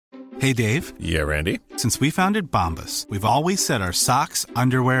Hey, Dave. Yeah, Randy? Since we founded Bombas, we've always said our socks,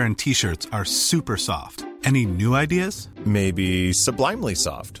 underwear, and T-shirts are super soft. Any new ideas? Maybe sublimely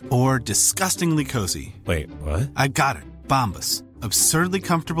soft. Or disgustingly cozy. Wait, what? I got it. Bombas. Absurdly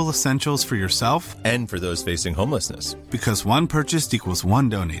comfortable essentials for yourself and for those facing homelessness. Because one purchased equals one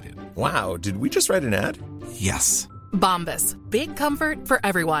donated. Wow, did we just write an ad? Yes. Bombas. Big comfort for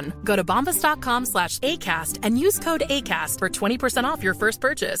everyone. Go to bombas.com/ACAST and use code ACAST for 20% off your first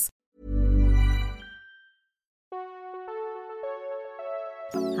purchase.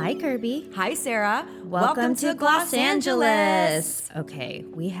 Hi, Kirby. Hi, Sarah. Welcome to Los Angeles. Okay,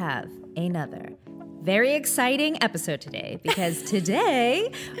 we have another very exciting episode today because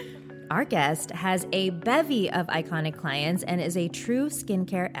today our guest has a bevy of iconic clients and is a true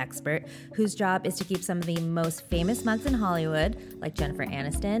skincare expert whose job is to keep some of the most famous mugs in Hollywood, like Jennifer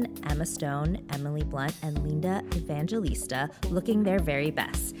Aniston, Emma Stone, Emily Blunt, and Linda Evangelista, looking their very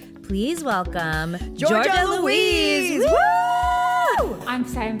best. Please welcome Georgia Louise. Woo! I'm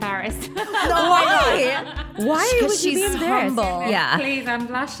so embarrassed. Why? Why would you be embarrassed? Humble. Yeah. Please, I'm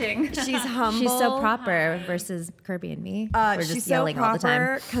blushing. She's humble. She's so proper versus Kirby and me. We're just she's yelling so all the time.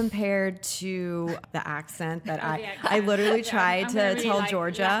 proper compared to the accent that I literally tried to tell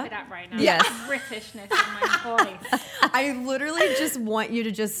Georgia. Laugh it up right now. Yes. Britishness in my voice. I literally just want you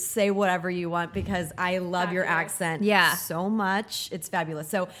to just say whatever you want because I love your accent so much. It's fabulous.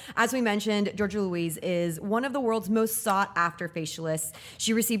 So as we mentioned, Georgia Louise is one of the world's most sought after facialists.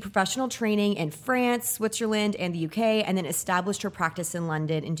 She received professional training in France, Switzerland, and the UK, and then established her practice in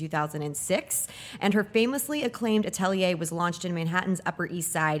London in 2006. And her famously acclaimed atelier was launched in Manhattan's Upper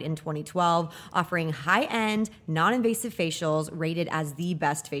East Side in 2012, offering high-end, non-invasive facials rated as the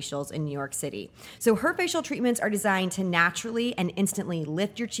best facials in New York City. So her facial treatments are designed to naturally and instantly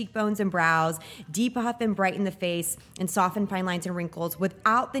lift your cheekbones and brows, depuff and brighten the face, and soften fine lines and wrinkles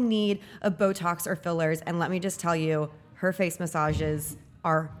without the need of Botox or fillers. And let me just tell you, her face massages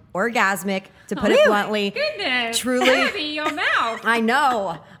are orgasmic, to put it bluntly. Goodness. Truly. Kirby, your mouth. I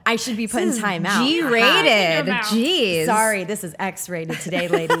know. I should be put in timeout. G-rated. Jeez. Sorry, this is X-rated today,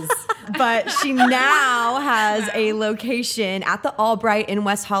 ladies. But she now has a location at the Albright in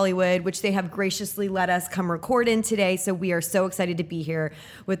West Hollywood, which they have graciously let us come record in today. So we are so excited to be here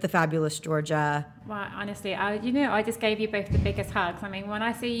with the fabulous Georgia. Well, honestly, I just gave you both the biggest hugs. I mean, when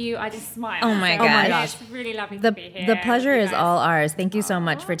I see you, I just smile. Oh my So gosh. It's really lovely to be here. The pleasure You is guys. all ours. Thank you so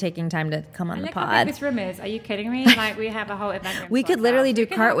much for taking time to come on the Look how pod. big this room is. Are you kidding me? Like, we have a whole event room. We to could literally ourselves. do We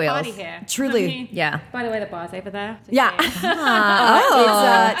could have a cartwheels. party here. Truly. I mean, Yeah. By the way, the bar's over there. Just Yeah.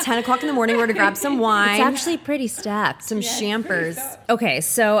 saying. It's 10 o'clock in the morning. We're to grab some wine. It's actually pretty stacked. some champers. Okay,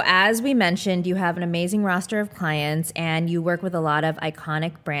 so as we mentioned, you have an amazing roster of clients and you work with a lot of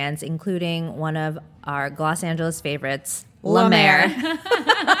iconic brands, including one of our Los Angeles favorites, La Mer.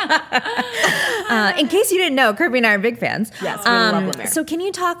 In case you didn't know, Kirby and I are big fans. Yes, we love La Mer. So can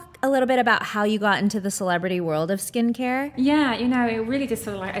you talk a little bit about how you got into the celebrity world of skincare? Yeah, it really just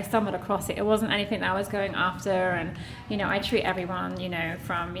sort of like I stumbled across it. It wasn't anything that I was going after, and I treat everyone,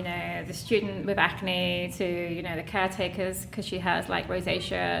 from the student with acne to the caretakers because she has like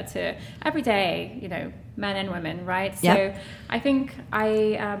rosacea to everyday, men and women, right? Yep. So I think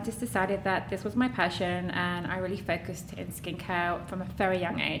I just decided that this was my passion, and I really focused in skincare from a very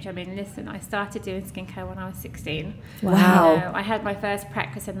young age. I mean, listen, I started doing skincare when I was 16. Wow. I had my first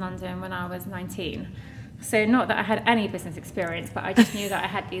practice in London when I was 19. So not that I had any business experience, but I just knew that I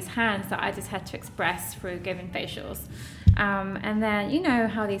had these hands that I just had to express through giving facials. And then you know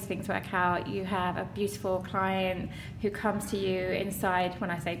how these things work out. You have a beautiful client who comes to you inside,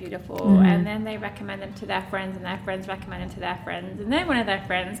 when I say beautiful, and then they recommend them to their friends, and their friends recommend them to their friends, and then one of their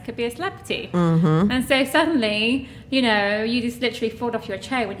friends could be a celebrity. And so suddenly, you just literally fall off your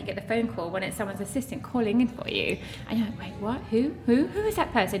chair when you get the phone call when it's someone's assistant calling in for you. And you're like, wait, what? Who is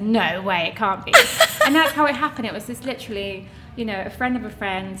that person? No way, it can't be. And that's how it happened. It was just literally, a friend of a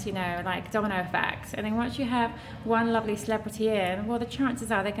friend, like domino effect. And then once you have one lovely celebrity in, well, the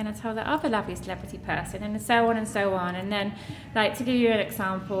chances are they're going to tell the other lovely celebrity person, and so on and so on. And then, like, to give you an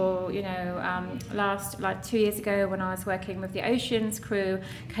example, 2 years ago when I was working with the Oceans crew,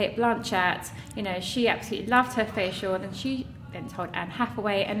 Kate Blanchett, she absolutely loved her facial, and she then told Anne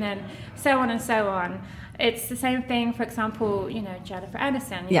Hathaway, and then so on and so on. It's the same thing, for example, Jennifer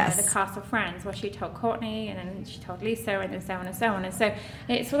Aniston, the cast of Friends, where she told Courtney, and then she told Lisa, and then so on and so on. And so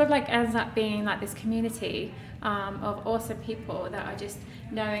it sort of like ends up being like this community of awesome people that are just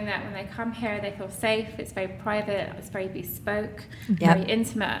knowing that when they come here, they feel safe. It's very private, it's very bespoke, very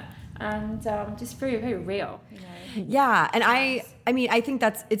intimate, and just very, very real. Yeah, and I I mean, I think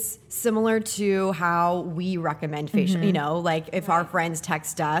it's similar to how we recommend facial, you know, like if our friends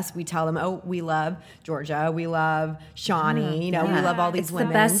text us, we tell them, oh, we love Georgia, we love Shawnee, you know, we love all these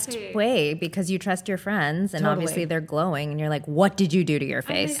women. It's the best way because you trust your friends and obviously they're glowing and you're like, what did you do to your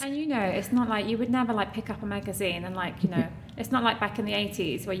face? And you know, it's not like you would never like pick up a magazine and like, you know, it's not like back in the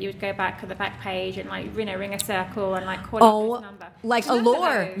 80s where you would go back to the back page and like, you know, ring a circle and like call up this number. Like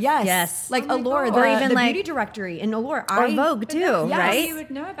Allure. Yes. Like Allure, or even the like beauty directory in Allure. Or Vogue too, right? You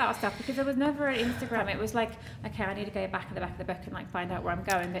would know about stuff because there was never an Instagram. It was like, okay, I need to go back in the back of the book and like find out where I'm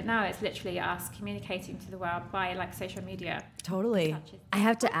going. But now it's literally us communicating to the world by like social media. Totally. I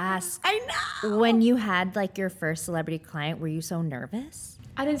have to ask. I know. When you had like your first celebrity client, were you so nervous?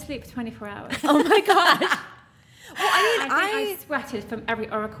 I didn't sleep for 24 hours. Oh my gosh. Well, I sweated from every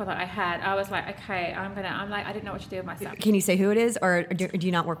oracle that I had. I was like, okay, I'm like, I didn't know what to do with myself. Can you say who it is, or do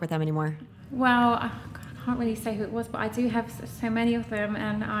you not work with them anymore? Well, I can't really say who it was, but I do have so many of them,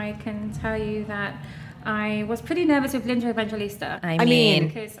 and I can tell you that I was pretty nervous with Linda Evangelista. I mean,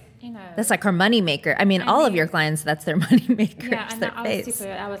 because, you know, that's like her money maker. I mean, all of your clients, that's their money maker. Yeah, and their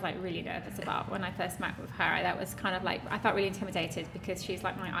I was like really nervous about when I first met with her. That was kind of like, I felt really intimidated because she's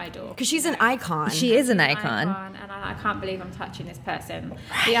like my idol. Because she's an icon. She is an icon. And I can't believe I'm touching this person.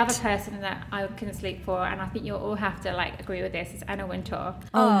 Right. The other person that I couldn't sleep for, and I think you'll all have to like agree with this, is Anna Wintour.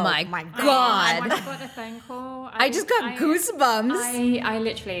 Oh my God. When I got the phone call, I just got goosebumps.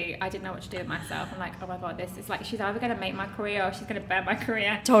 I didn't know what to do with myself. I'm like, oh my God, this is like, she's either going to make my career or she's going to burn my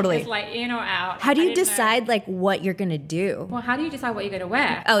career. Totally. It's like in or out. Like, how do you decide like what you're going to do? Well, how do you decide what you're going to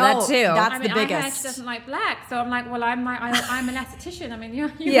wear? Oh, that too. That's the biggest. I heard she doesn't like black, so I'm like, well, I'm an esthetician. I mean,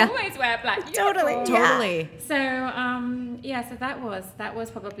 you always wear black. Totally. So, so that was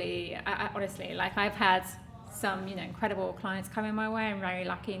probably, honestly, like I've had some, you know, incredible clients coming my way. I'm very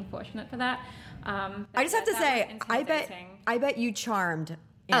lucky and fortunate for that. I just have to say, I bet you charmed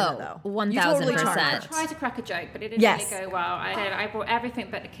Anna, though. 1,000%. I tried to crack a joke, but it didn't really go well. I brought everything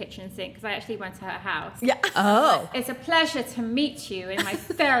but the kitchen sink because I actually went to her house. Yeah. Oh. It's a pleasure to meet you in my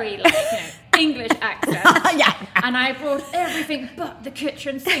very, like, you know, English accent. Yeah. And I brought everything but the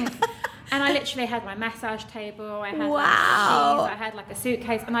kitchen sink. And I literally had my massage table, I had like machines, I had like a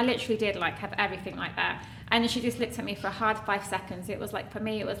suitcase, and I literally did like have everything like that. And she just looked at me for a hard 5 seconds. It was like, for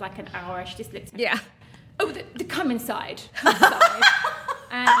me, it was like an hour. She just looked at me. Yeah. Oh, come inside.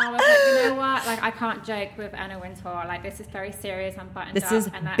 And I was like, you know what? Like, I can't joke with Anna Wintour. Like, this is very serious. I'm buttoned up. This is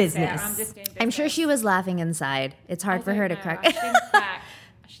and that's business. it. I'm just doing business. I'm sure she was laughing inside. It's hard for her to crack.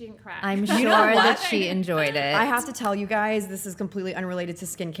 She didn't crack. I'm sure that she enjoyed it. I have to tell you guys, this is completely unrelated to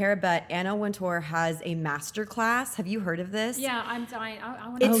skincare, but Anna Wintour has a master class. Have you heard of this? Yeah, I'm dying. I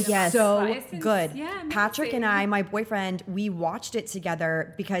want to It's do that. so good. Yeah, Patrick and I, my boyfriend, we watched it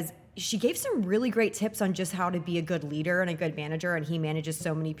together because she gave some really great tips on just how to be a good leader and a good manager, and he manages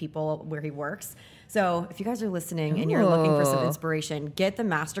so many people where he works. So if you guys are listening and you're looking for some inspiration, get the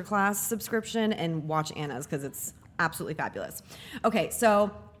masterclass subscription and watch Anna's because it's absolutely fabulous. Okay,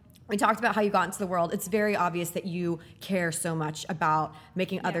 so we talked about how you got into the world. It's very obvious that you care so much about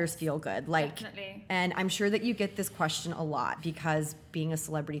making others feel good. Like, definitely. And I'm sure that you get this question a lot because being a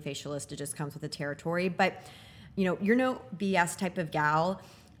celebrity facialist, it just comes with the territory. But, you know, you're no BS type of gal.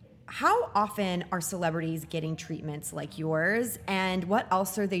 How often are celebrities getting treatments like yours? And what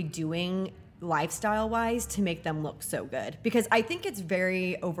else are they doing lifestyle-wise to make them look so good? Because I think it's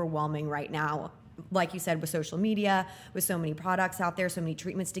very overwhelming right now. Like you said, with social media, with so many products out there, so many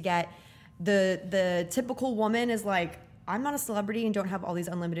treatments to get, the typical woman is like, I'm not a celebrity and don't have all these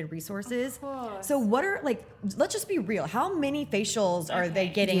unlimited resources. So what are, like, let's just be real. How many facials are they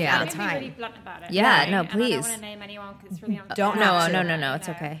getting at a time? I'm going to be really blunt about it. Yeah, right? no, And please. I don't want to name anyone because it's really unfair. No, it's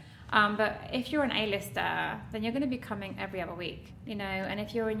okay. But if you're an A-lister, then you're going to be coming every other week, you know, and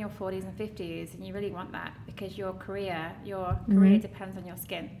if you're in your 40s and 50s and you really want that because your career depends on your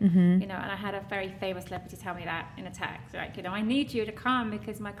skin, you know, and I had a very famous celebrity tell me that in a text, like, you know, I need you to come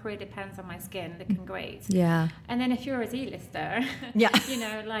because my career depends on my skin looking great. Yeah. And then if you're a Z-lister, yeah, you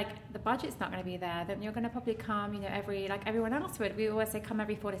know, like the budget's not going to be there, then you're going to probably come, you know, like everyone else would. We always say come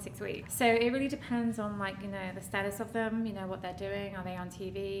every 4 to 6 weeks. So it really depends on, like, you know, the status of them, you know, what they're doing. Are they on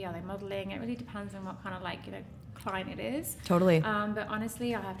TV? Are they modeling? It really depends on what kind of, like, you know, client it is. Totally. But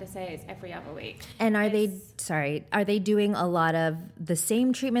honestly, I have to say it's every other week. And are they doing a lot of the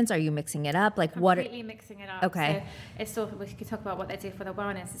same treatments? Are you mixing it up? Like completely mixing it up. Okay. So it's sort of, we could talk about what they do for the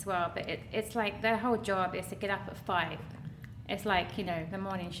wellness as well, but it's like their whole job is to get up at 5 It's like, you know, the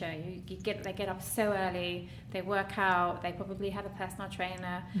morning show. They get up so early, they work out, they probably have a personal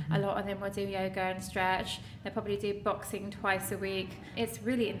trainer. A lot of them will do yoga and stretch. They probably do boxing twice a week. It's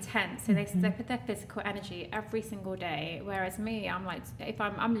really intense. So they put their physical energy every single day. Whereas me, I'm like, if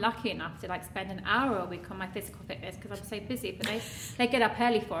I'm lucky enough to like spend an hour a week on my physical fitness because I'm so busy, but they get up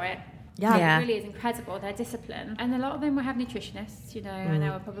early for it. Yeah. It really is incredible, their discipline. And a lot of them will have nutritionists, you know, and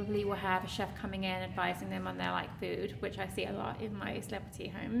they will have a chef coming in advising them on their like food, which I see a lot in my celebrity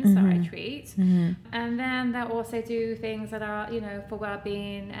homes that I treat. And then they'll also do things that are, you know, for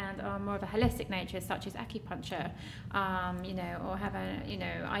well-being and are more of a holistic nature, such as acupuncture, you know, or have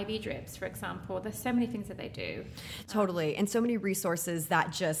IV drips, for example. There's so many things that they do. Totally. And so many resources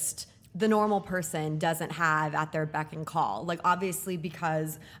that just the normal person doesn't have at their beck and call. Like, obviously,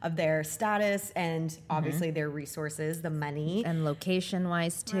 because of their status and obviously their resources, the money. And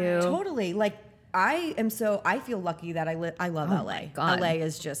location-wise, too. Right. Totally. Like, I feel lucky that I love LA. LA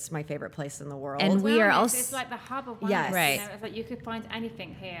is just my favorite place in the world. And we are also... It's like the hub of wellness. Yes. Right. You know, it's like you could find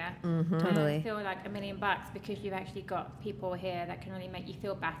anything here. Totally. And feel like $1 million because you've actually got people here that can really make you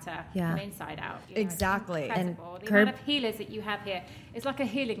feel better from inside out. You know, exactly. And the amount of healers that you have here, it's like a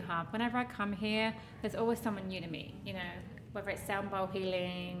healing hub. Whenever I come here, there's always someone new to me, you know. Whether it's sound bowl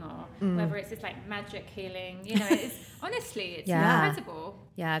healing or whether it's just like magic healing, you know, it's honestly, it's incredible.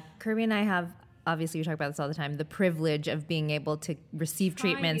 Yeah, Kirby and I have, obviously we talk about this all the time, the privilege of being able to receive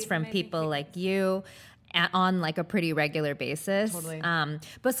treatments from people like you on like a pretty regular basis. Totally. But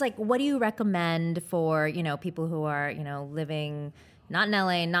it's like, what do you recommend for, you know, people who are, you know, living not in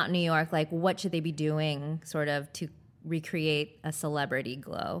LA, not in New York, like what should they be doing sort of to recreate a celebrity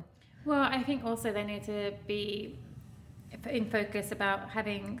glow? Well, I think also they need to be in focus about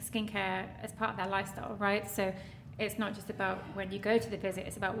having skincare as part of their lifestyle, right? So it's not just about when you go to the visit,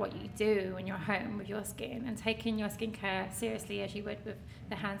 it's about what you do when you're home with your skin and taking your skincare seriously as you would with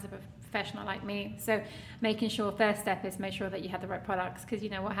the hands of a professional like me. So making sure first step is make sure that you have the right products, because you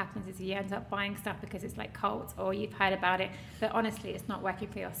know what happens is you end up buying stuff because it's like cult or you've heard about it, but honestly it's not working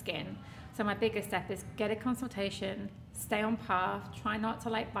for your skin. So my biggest step is get a consultation, stay on path, try not to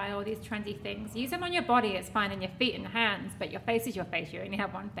like buy all these trendy things. Use them on your body, it's fine, and your feet and hands, but your face is your face. You only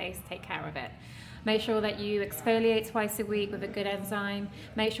have one face, take care of it. Make sure that you exfoliate twice a week with a good enzyme.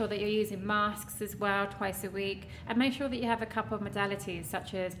 Make sure that you're using masks as well twice a week. And make sure that you have a couple of modalities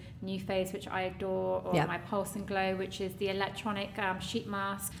such as NuFace, which I adore, or my Pulse and Glow, which is the electronic sheet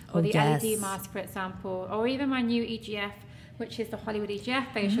mask, or the LED mask, for example, or even my new EGF, which is the Hollywood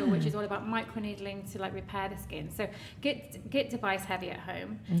EGF facial, which is all about microneedling to like repair the skin. So get device heavy at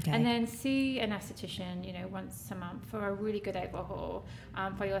home, and then see an esthetician, you know, once a month for a really good overhaul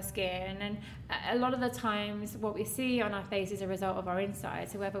for your skin. And a lot of the times, what we see on our face is a result of our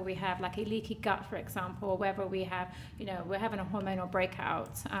insides. So whether we have like a leaky gut, for example, or whether we have, you know, we're having a hormonal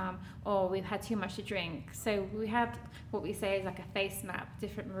breakout, or we've had too much to drink. So we have what we say is like a face map,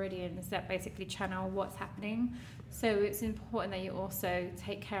 different meridians that basically channel what's happening. So it's important that you also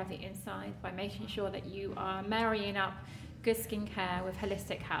take care of the inside by making sure that you are marrying up good skincare with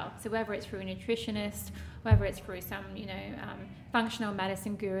holistic health. So whether it's through a nutritionist, whether it's through some, you know, functional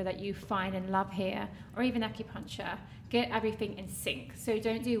medicine guru that you find and love here, or even acupuncture, get everything in sync. So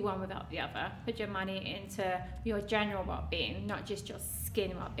don't do one without the other. Put your money into your general well-being, not just your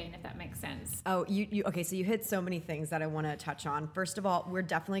skin well-being, if that makes sense. Oh, okay, so you hit so many things that I want to touch on. First of all, we're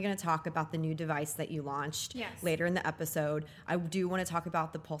definitely going to talk about the new device that you launched later in the episode. I do want to talk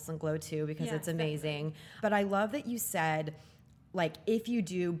about the Pulse and Glow too, because it's amazing. Definitely. But I love that you said, like, if you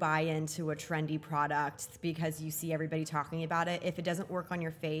do buy into a trendy product because you see everybody talking about it, if it doesn't work on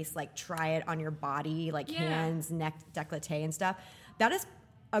your face, like try it on your body, like hands, neck, décolleté and stuff. That is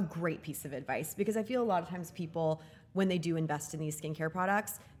a great piece of advice, because I feel a lot of times people, when they do invest in these skincare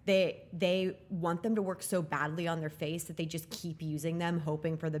products, they want them to work so badly on their face that they just keep using them,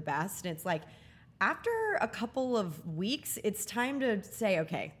 hoping for the best. And it's like, after a couple of weeks, it's time to say,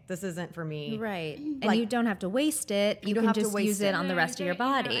 okay, this isn't for me. Right. Like, and you don't have to waste it. You can just use it on the rest of your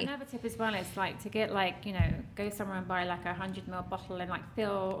body. You know, another tip as well is like to get like, you know, go somewhere and buy like a 100ml bottle and like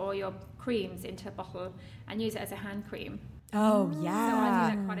fill all your creams into a bottle and use it as a hand cream. Oh, yeah. So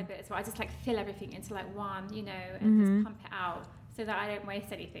I do that quite a bit as well. I just like fill everything into like one, you know, and just pump it out so that I don't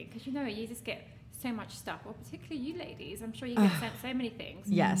waste anything. Because, you know, you just get so much stuff, or particularly you ladies, I'm sure you get sent so many things.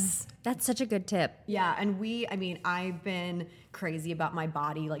 Yes. That's such a good tip. Yeah, and I've been crazy about my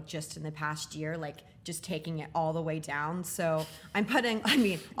body, like just in the past year, like just taking it all the way down. So I'm putting,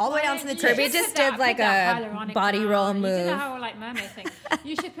 all the way down to the tip. Kirby just did like a body roll move. You did the whole like mermaid thing.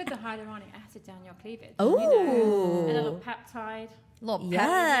 You should put the hyaluronic acid down your cleavage. Oh. A little peptide. Little pep,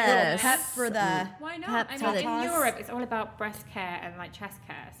 Yes. little pep for the. Why not? Pep I for mean, the- in Europe, it's all about breast care and like chest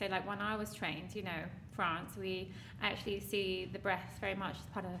care. So like when I was trained, France, we actually see the breasts very much as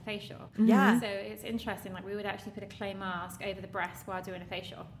part of a facial. Yeah. So it's interesting. Like we would actually put a clay mask over the breast while doing a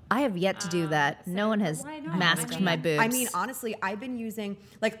facial. I have yet to do that. so No one has why not? masked I mean- my boobs. I mean, honestly, I've been using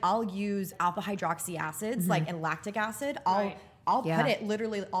I'll use alpha hydroxy acids and lactic acid. I'll Yeah. put it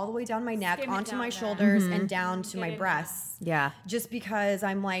literally all the way down my neck, Skim it onto down my there. shoulders, and down to Get my in breasts. Yeah. Just because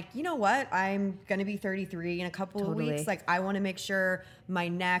I'm like, you know what? I'm gonna be 33 in a couple of weeks. Like, I want to make sure my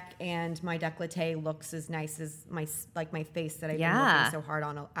neck and my décolleté looks as nice as my face that I've been working so hard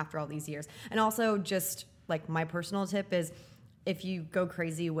on after all these years. And also, just like my personal tip is, if you go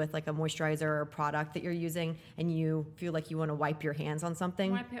crazy with like a moisturizer or a product that you're using and you feel like you want to wipe your hands on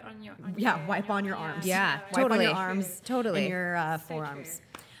something, Wipe it on your wipe on your arms. Yeah, Wipe totally. on your arms, Totally. and your forearms.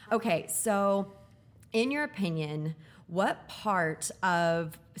 Okay, so in your opinion, what part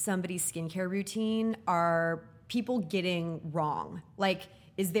of somebody's skincare routine are people getting wrong? Like,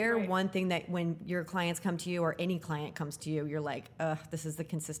 is there one thing that when your clients come to you or any client comes to you, you're like, this is the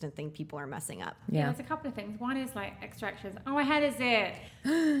consistent thing people are messing up? Yeah, there's a couple of things. One is like extractions. Oh, I had a zit.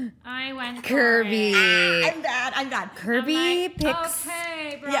 I went Kirby. I'm bad. Kirby I'm like, picks.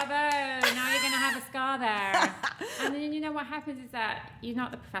 okay, bravo. Now you're going to have a scar there. And then you know what happens is that you're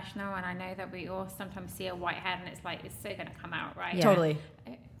not the professional, and I know that we all sometimes see a white head and it's like, it's so going to come out, right? Yeah. Totally.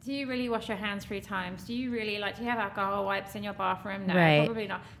 Do you really wash your hands 3 times? Do you really do you have alcohol wipes in your bathroom? No, Right. probably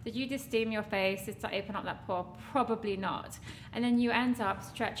not. Did you just steam your face to open up that pore? Probably not. And then you end up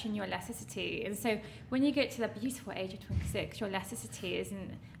stretching your elasticity. And so when you get to the beautiful age of 26, your elasticity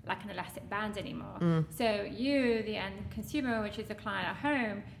isn't like an elastic band anymore. So you, the end consumer, which is the client at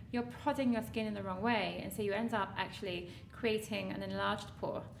home, you're prodding your skin in the wrong way. And so you end up actually creating an enlarged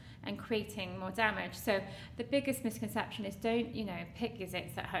pore and creating more damage. So the biggest misconception is don't, pick your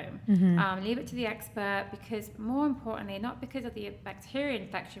zits at home. Leave it to the expert, because more importantly, not because of the bacteria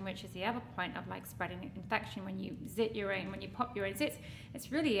infection, which is the other point of like spreading infection when you when you pop your own zits,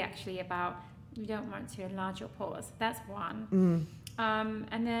 it's really actually about you don't want to enlarge your pores. That's one.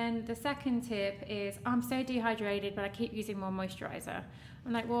 And then the second tip is, I'm so dehydrated, but I keep using more moisturizer.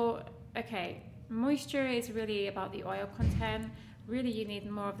 I'm like, well, okay, moisture is really about the oil content. Really, you need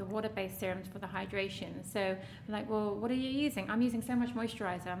more of the water-based serums for the hydration. So I'm like, well, what are you using? I'm using so much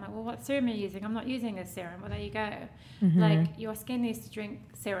moisturizer. I'm like, well, what serum are you using? I'm not using a serum. Well, there you go. Like, your skin needs to drink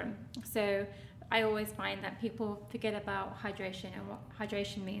serum. So I always find that people forget about hydration and what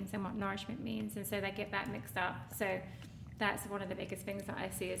hydration means and what nourishment means. And so they get that mixed up. So that's one of the biggest things that I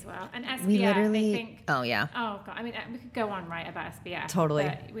see as well. And SPF, they think... Oh, yeah. Oh, God. I mean, we could go on, right, about SPF. Totally.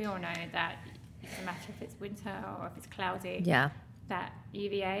 But we all know that it doesn't matter if it's winter or if it's cloudy. Yeah. That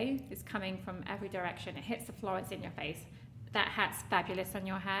UVA is coming from every direction. It hits the floor, it's in your face. That hat's fabulous on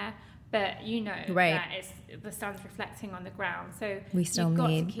your hair, but that the sun's reflecting on the ground. So we still you've got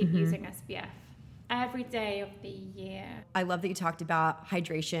need to keep using SPF every day of the year. I love that you talked about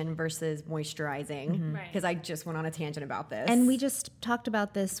hydration versus moisturizing, Right. because I just went on a tangent about this. And we just talked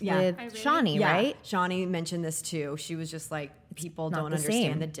about this with Oh, really? Shawnee, right? Shawnee mentioned this too. She was just like, people not don't the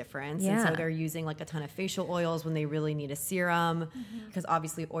understand same. the difference. Yeah. And so they're using like a ton of facial oils when they really need a serum, because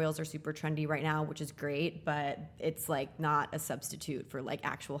obviously oils are super trendy right now, which is great, but it's like not a substitute for like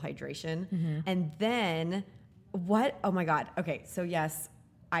actual hydration. And then oh my God. Okay. So yes,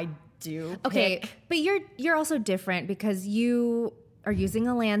 I do. Okay, but you're also different because you are using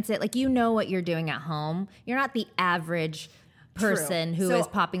a lancet. Like, you know what you're doing at home. You're not the average person who is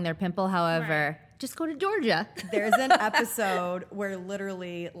popping their pimple. However, just go to Georgia. There's an episode where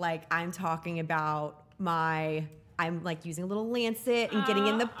literally like I'm talking about I'm like using a little lancet and getting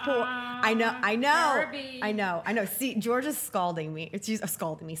in the pore. I know. See, Georgia's scolding me. She's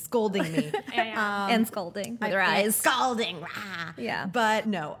scolding me. And scolding with her eyes. Scalding. Rah. Yeah. But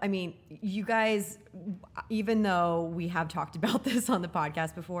no, I mean, you guys, even though we have talked about this on the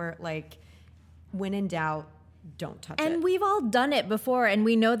podcast before, like, when in doubt, don't touch it. And we've all done it before, and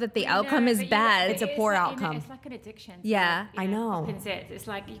we know that the outcome is bad. It's a poor outcome. It's like an addiction. Yeah, I know. It's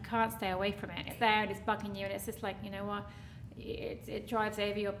like you can't stay away from it. It's there and it's bugging you, and it's just like, you know what? It drives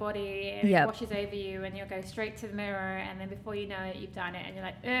over your body and it washes over you, and you'll go straight to the mirror, and then before you know it, you've done it, and you're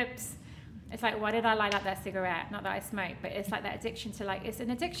like, oops. It's like, why did I light up that cigarette? Not that I smoke, but it's like that addiction to like, it's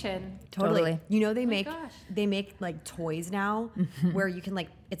an addiction. Totally. You know, they make like toys now where you can like,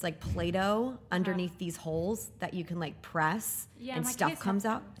 it's like Play-Doh underneath these holes that you can like press and stuff comes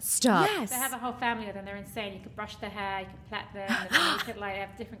out. Stop. Yes. They have a whole family of them. They're insane. You could brush their hair, you can plait them, and then you could like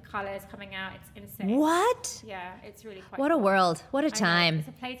have different colors coming out. It's insane. What? Yeah, it's really quite What a cool. world. What a time. It's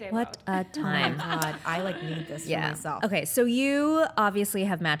a Play-Doh What world. a time. Oh my God, I like need this for myself. Okay, so you obviously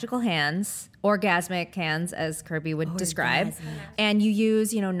have magical hands, orgasmic hands, as Kirby would describe, and you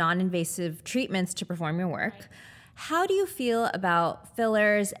use, non-invasive treatments to perform your work. Right. How do you feel about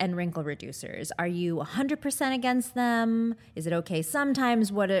fillers and wrinkle reducers? Are you 100% against them? Is it okay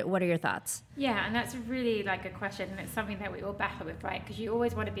sometimes? What are your thoughts? Yeah, and that's really like a question, and it's something that we all battle with, right? Because you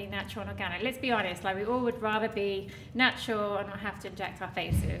always want to be natural and organic. Let's be honest, like we all would rather be natural and not have to inject our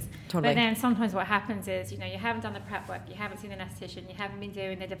faces. Totally. But then sometimes what happens is, you haven't done the prep work, you haven't seen an esthetician, you haven't been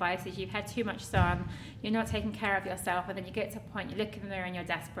doing the devices, you've had too much sun, you're not taking care of yourself, and then you get to a point, you look in the mirror and you're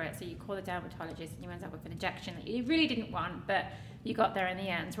desperate, so you call the dermatologist and you end up with an injection that you really didn't want, but you got there in the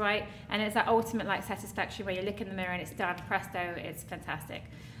end, right? And it's that ultimate like satisfaction where you look in the mirror and it's done, presto, it's fantastic.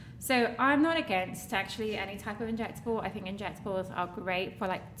 So I'm not against actually any type of injectable. I think injectables are great for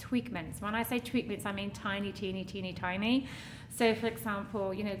like tweakments. When I say tweakments, I mean tiny, teeny, teeny, tiny. So for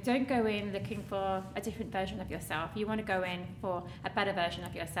example, don't go in looking for a different version of yourself. You want to go in for a better version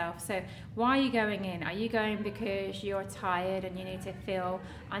of yourself. So why are you going in? Are you going because you're tired and you need to feel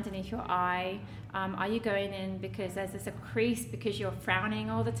underneath your eye? Are you going in because there's a crease because you're frowning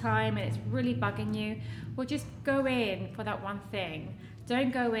all the time and it's really bugging you? Well, just go in for that one thing.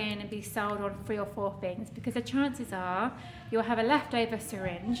 Don't go in and be sold on 3 or 4 things, because the chances are you'll have a leftover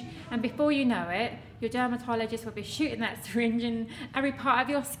syringe, and before you know it, your dermatologist will be shooting that syringe in every part of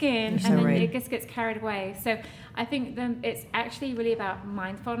your skin, and then it just gets carried away. So I think it's actually really about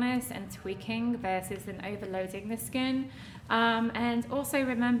mindfulness and tweaking versus then overloading the skin. And also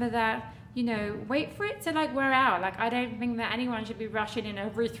remember that, wait for it to like wear out. Like I don't think that anyone should be rushing in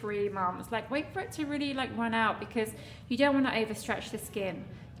every 3 months. Like wait for it to really like run out, because you don't want to overstretch the skin,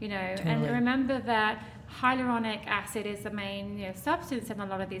 Totally. And remember that hyaluronic acid is the main substance in a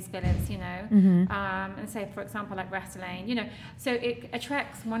lot of these fillers, and say for example like Restylane, so it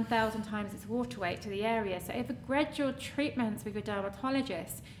attracts 1,000 times its water weight to the area. So if a gradual treatments with your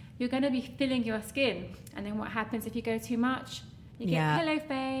dermatologist, you're going to be filling your skin, and then what happens if you go too much? You get pillow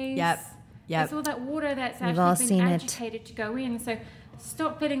face. Yep. It's all that water that's actually been agitated to go in. So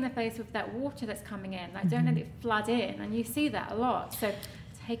stop filling the face with that water that's coming in. Like don't let it flood in, and you see that a lot. So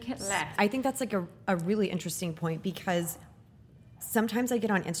take it less. I think that's like a really interesting point, because sometimes I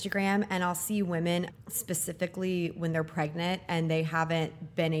get on Instagram and I'll see women specifically when they're pregnant and they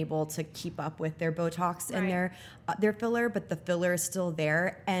haven't been able to keep up with their Botox and their filler, but the filler is still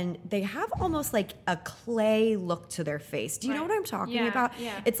there, and they have almost like a clay look to their face. Do you know what I'm talking about?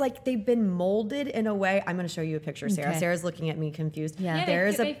 Yeah. It's like they've been molded in a way. I'm going to show you a picture, Sarah. Okay. Sarah's looking at me confused. Yeah,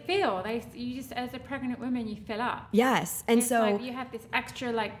 you just, as a pregnant woman, you fill up. Yes, and it's so like you have this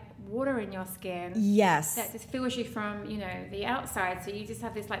extra like water in your skin. Yes, that just fills you from the outside, so you just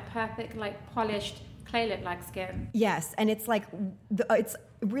have this like perfect like polished clay like skin. Yes, and it's like it's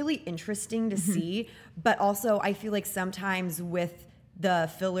really interesting to see, but also I feel like sometimes with the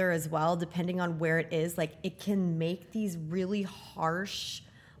filler as well, depending on where it is, like it can make these really harsh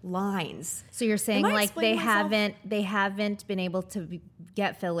lines. So you're saying like they haven't been able to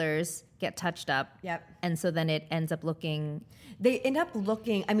get fillers, get touched up. Yep. And so then it ends up looking. They end up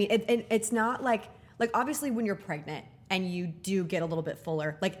looking. I mean, it's not like obviously when you're pregnant and you do get a little bit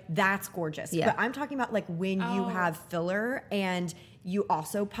fuller, like that's gorgeous. Yeah. But I'm talking about like when you have filler and you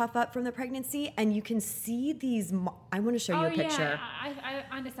also puff up from the pregnancy, and you can see these. I want to show you a picture. Yeah,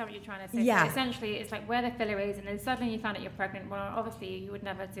 I understand what you're trying to say. Yeah. So essentially, it's like where the filler is, and then suddenly you find out you're pregnant. Well, obviously, you would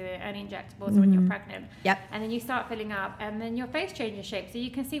never do any injectables when you're pregnant. Yep. And then you start filling up, and then your face changes shape, so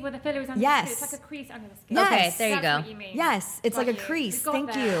you can see where the filler is under yes. the skin. It's like a crease under the skin. Yes. Okay, there you That's go. What you mean. Yes, it's Got like you. a crease. You got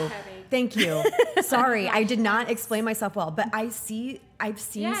Thank you. Kirby. Thank you. Sorry, I did not explain myself well, but I've seen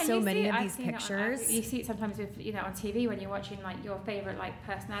so many of these pictures. You see it sometimes with on TV when you're watching like your favorite like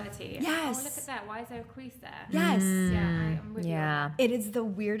personality. Yes. Oh, look at that. Why is there a crease there? Yes. Yeah, I'm with you. It is the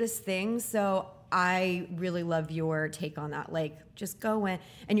weirdest thing. So I really love your take on that. Like, just go in,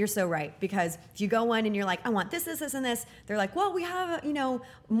 and you're so right, because if you go in and you're like, I want this, and this, they're like, well, we have,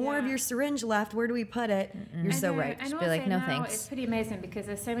 more of your syringe left. Where do we put it? You're so right. And just also be like, no now thanks. It's pretty amazing because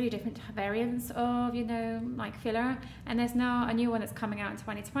there's so many different variants of, like filler. And there's now a new one that's coming out in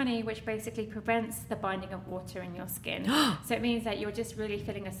 2020, which basically prevents the binding of water in your skin. So it means that you're just really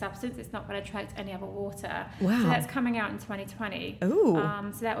filling a substance. It's not going to attract any other water. Wow. So that's coming out in 2020. Ooh.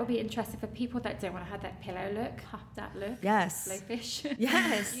 So that will be interesting for people that don't want to have that pillow look, that look. Yes. Blowfish.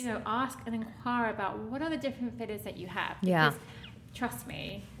 Yes. Ask and inquire about what are the different fillers that you have. Yeah. Because, trust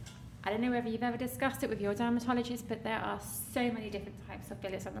me, I don't know whether you've ever discussed it with your dermatologist, but there are so many different types of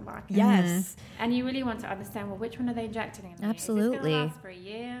fillers on the market. Yes. And you really want to understand, well, which one are they injecting in me? Absolutely. Is this going to last for a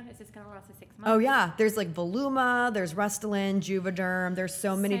year? Is this going to last for 6 months? Oh, yeah. There's like Voluma, there's Restylane, Juvederm. There's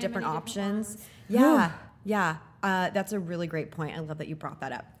so many different options. ones. Yeah. Yeah. That's a really great point. I love that you brought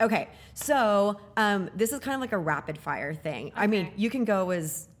that up. Okay. So this is kind of like a rapid fire thing. Okay. I mean, you can go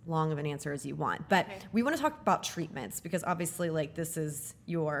as long of an answer as you want, but we want to talk about treatments because obviously like this is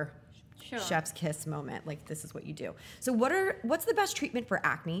your chef's kiss moment. Like this is what you do. So what's the best treatment for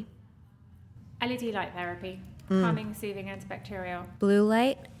acne? LED light therapy. Calming, soothing, antibacterial. Blue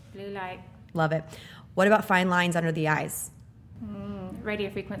light? Blue light. Love it. What about fine lines under the eyes? Radio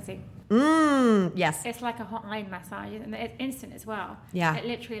frequency. Yes. It's like a hot line massage, and it's instant as well. Yeah. It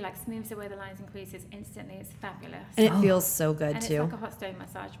literally like smooths away the lines and creases instantly. It's fabulous. And it feels so good and too. It's like a hot stone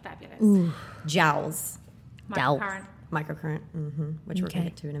massage. Fabulous. Ooh. Jowls. Microcurrent. Microcurrent, which we're going to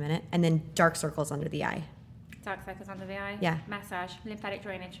get to in a minute. And then dark circles under the eye. Dark circles under the eye. Yeah. Massage. Lymphatic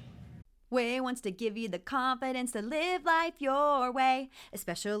drainage. Way wants to give you the confidence to live life your way,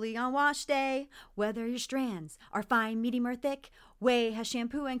 especially on wash day. Whether your strands are fine, medium, or thick, Way has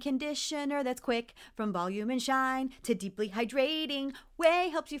shampoo and conditioner that's quick. From volume and shine to deeply hydrating, Way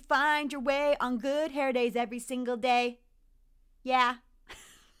helps you find your way on good hair days every single day. Yeah.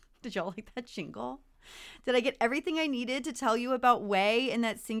 Did y'all like that jingle? Did I get everything I needed to tell you about Way in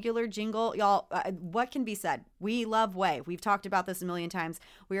that singular jingle? Y'all, what can be said? We love Way. We've talked about this a million times.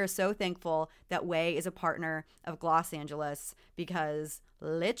 We are so thankful that Way is a partner of Gloss Angeles because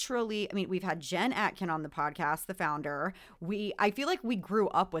literally, I mean, we've had Jen Atkin on the podcast, the founder. I feel like we grew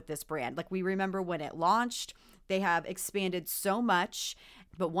up with this brand. Like we remember when it launched. They have expanded so much,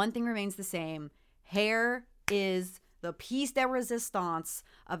 but one thing remains the same. Hair is the piece de resistance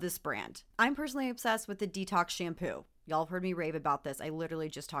of this brand. I'm personally obsessed with the Detox shampoo. Y'all have heard me rave about this. I literally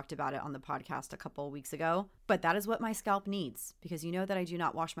just talked about it on the podcast a couple of weeks ago. But that is what my scalp needs because you know that I do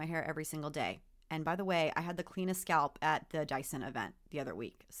not wash my hair every single day. And by the way, I had the cleanest scalp at the Dyson event the other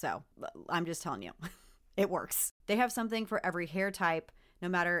week. So I'm just telling you, it works. They have something for every hair type. No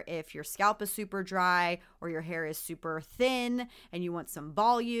matter if your scalp is super dry or your hair is super thin and you want some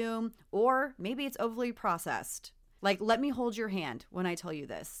volume, or maybe it's overly processed. Like, let me hold your hand when I tell you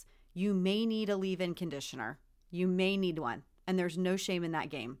this. You may need a leave-in conditioner. You may need one. And there's no shame in that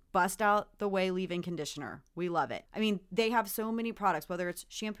game. Bust out the Way leave-in conditioner. We love it. I mean, they have so many products, whether it's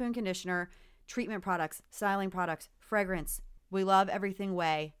shampoo and conditioner, treatment products, styling products, fragrance. We love everything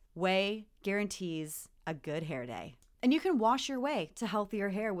Way. Way guarantees a good hair day. And you can wash your way to healthier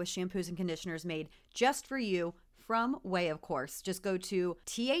hair with shampoos and conditioners made just for you from Way, of course. Just go to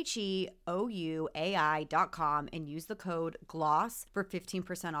THEOUAI.com and use the code GLOSS for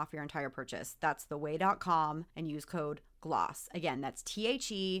 15% off your entire purchase. That's theway.com and use code GLOSS. Again, that's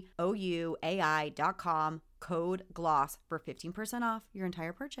THEOUAI.com, code GLOSS for 15% off your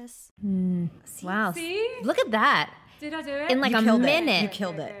entire purchase. Wow. See? Look at that. Did I do it? In like You a killed it. minute. You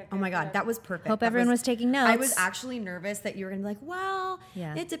killed it. Oh my God, that was perfect. Hope That everyone was taking notes. I was actually nervous that you were gonna be like, well,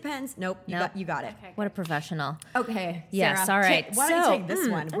 Yeah. it depends. Nope, Nope. you got it. Okay. What a professional. Okay. Yes, Sarah, all right. Why don't So, you take this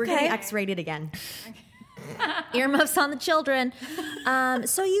one? We're okay. getting X-rated again. Earmuffs on the children.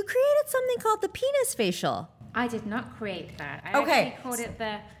 So you created something called the penis facial. I did not create that. I Okay. actually called it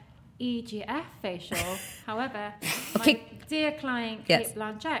the EGF facial. However, Okay. my dear client, Yes. Kate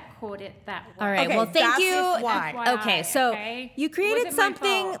Blanchett, called it that way. All right. Okay, well, thank that's you. why. Okay. So okay? you Was created it my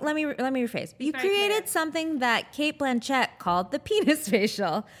something. fault? Let me rephrase. You very created clear. something that Kate Blanchett called the penis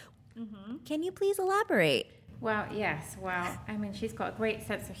facial. Mm-hmm. Can you please elaborate? Well, yes. Well, I mean, she's got a great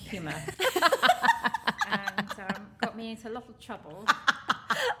sense of humor. And got me into a lot of trouble.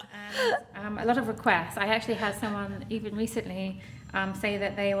 And a lot of requests. I actually had someone even recently say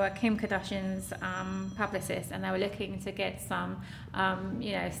that they were Kim Kardashian's publicist and they were looking to get some,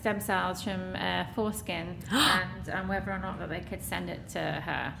 stem cells from foreskin and whether or not that they could send it to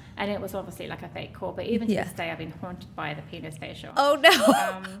her. And it was obviously like a fake call. But even to this day, I've been haunted by the penis facial. Oh no.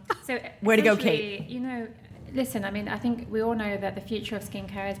 So Way to go, essentially, listen, I mean, I think we all know that the future of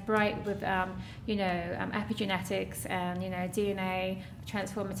skincare is bright with, epigenetics and, DNA,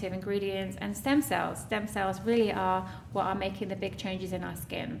 transformative ingredients, and stem cells. Stem cells really are what are making the big changes in our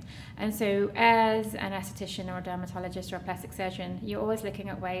skin. And so as an esthetician or a dermatologist or a plastic surgeon, you're always looking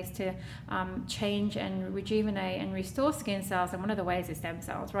at ways to change and rejuvenate and restore skin cells. And one of the ways is stem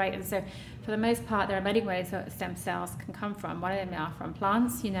cells, right? And so for the most part, there are many ways that stem cells can come from. One of them are from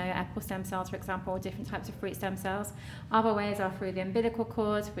plants, apple stem cells, for example, different types of fruit stem cells. Other ways are through the umbilical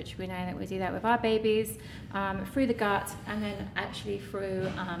cord, which we know that we do that with our babies, through the gut, and then actually through,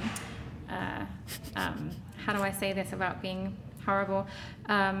 how do I say this without being horrible,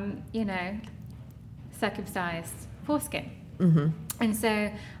 circumcised foreskin. Mm-hmm. And so,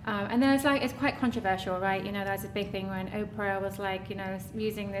 and there's it's quite controversial, right? There's a big thing when Oprah was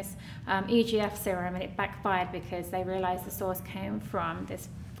using this EGF serum, and it backfired because they realized the source came from this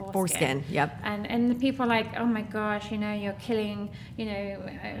foreskin. Yep. And the people are like, oh my gosh, you're killing,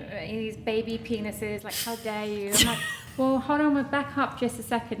 these baby penises. Like, how dare you? I'm like, well, hold on, we'll back up just a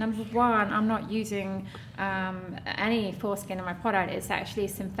second. Number one, I'm not using any foreskin in my product. It's actually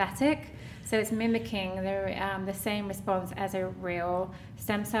synthetic. So it's mimicking the same response as a real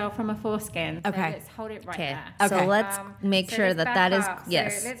stem cell from a foreskin. So let's hold it right there. Okay. So let's make sure that is,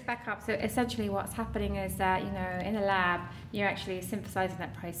 yes. So let's back up. So essentially what's happening is that, in the lab, you're actually synthesizing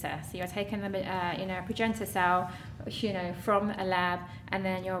that process. You're taking a progenitor cell, from a lab, and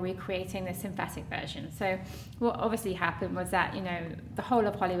then you're recreating the synthetic version. So what obviously happened was that, the whole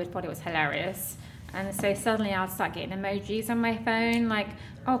of Hollywood thought it was hilarious. And so suddenly I'll start getting emojis on my phone, like,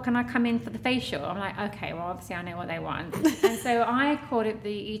 oh, can I come in for the facial? I'm like, okay, well, obviously I know what they want. And so I called it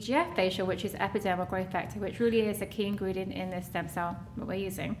the EGF facial, which is epidermal growth factor, which really is a key ingredient in this stem cell that we're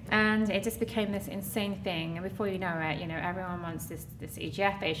using. And it just became this insane thing. And before you know it, everyone wants this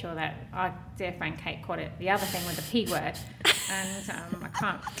EGF facial that our dear friend Kate called it the other thing with the P word. And I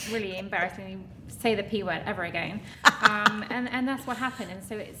can't really embarrassingly say the P word ever again. And that's what happened. And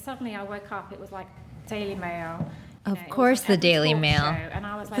so suddenly I woke up, it was like Daily Mail. Of course, the Daily Mail. And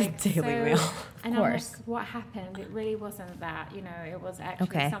I was like, the Daily Mail. And I'm like, what happened? It really wasn't that. It was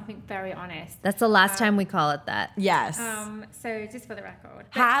actually something very honest. That's the last time we call it that. Yes. So just for the record,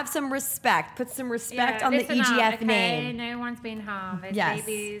 have some respect. Put some respect on the EGF name. No one's been harmed. There's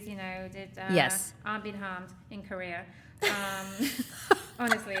babies, yes, aren't being harmed in Korea.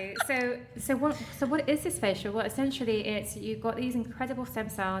 Honestly, so what is this facial? Well, essentially, it's you've got these incredible stem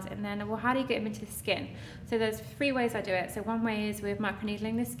cells, and then how do you get them into the skin? So there's 3 ways I do it. So one way is with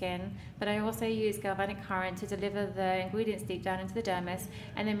microneedling the skin, but I also use galvanic current to deliver the ingredients deep down into the dermis,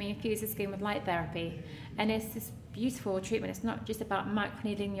 and then we infuse the skin with light therapy. And it's this beautiful treatment. It's not just about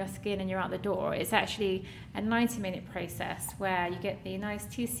microneedling your skin and you're out the door. It's actually a 90-minute process where you get the nice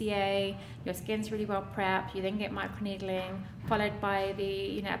TCA, your skin's really well prepped, you then get microneedling, followed by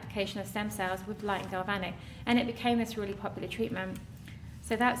the application of stem cells with light and galvanic. And it became this really popular treatment.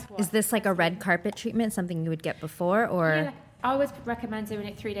 So that's what... Is this like a red carpet treatment, something you would get before, or... Yeah, I always recommend doing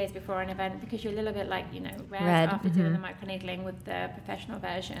it 3 days before an event because you're a little bit like, red after doing the microneedling with the professional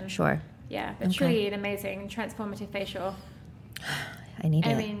version. Sure. Yeah, but truly an amazing transformative facial. I need it.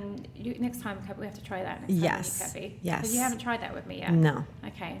 I mean, next time we have to try that. Yes. Yes. But you haven't tried that with me yet. No.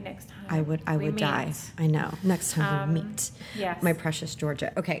 Okay, next time. I would die. I know. Next time we meet. Yes. My precious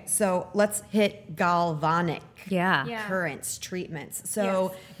Georgia. Okay, so let's hit galvanic currents treatments.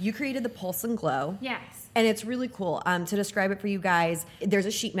 So you created the Pulse and Glow. Yes. And it's really cool. To describe it for you guys, there's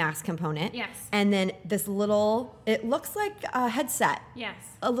a sheet mask component. Yes. And then this little, it looks like a headset. Yes.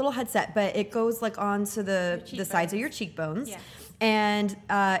 A little headset, but it goes like onto the sides of your cheekbones. Yes. And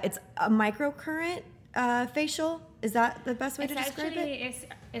it's a microcurrent facial. Is that the best way to describe it?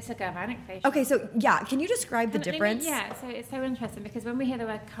 It's a galvanic facial. Okay, so can you describe the difference? So it's so interesting because when we hear the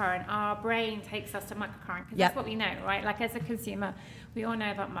word current, our brain takes us to microcurrent because that's what we know, right? Like as a consumer, we all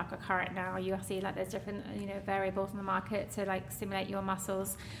know about microcurrent now. You see there's different variables in the market to like stimulate your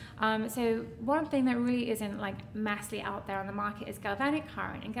muscles. So one thing that really isn't like massively out there on the market is galvanic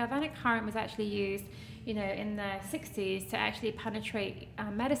current. And galvanic current was actually used in the 60s to actually penetrate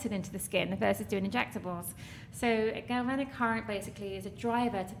medicine into the skin versus doing injectables. So galvanic current basically is a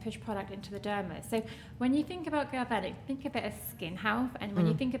driver to push product into the dermis. So when you think about galvanic, think of it as skin health, and when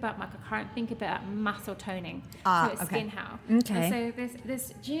you think about microcurrent, think about muscle toning. So it's skin health. Okay. And so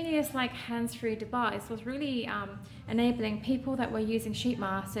this genius like hands-free device was really enabling people that were using sheet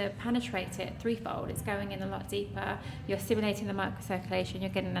masks to penetrate it threefold. It's going in a lot deeper. You're stimulating the microcirculation. You're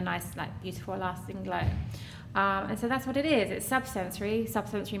getting a nice, like, beautiful, lasting glow. And so that's what it is. It's subsensory.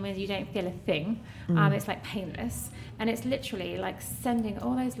 Subsensory means you don't feel a thing. It's like painless. And it's literally like sending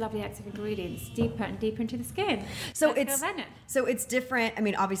all those lovely active ingredients deeper and deeper into the skin. So it's different. I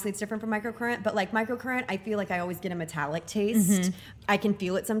mean, obviously it's different from microcurrent, but like microcurrent, I feel like I always get a metallic taste. I can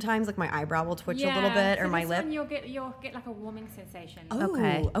feel it sometimes, like my eyebrow will twitch a little bit, or my lip. You'll get like a warming sensation.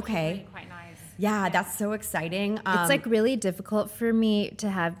 Oh, okay. Really quite nice. Yeah, that's so exciting. It's like really difficult for me to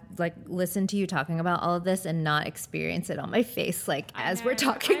have like listen to you talking about all of this and not experience it on my face, like as we're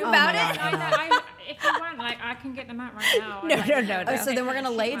talking about it. If you want, like I can get them out right now. No. Oh, so then we're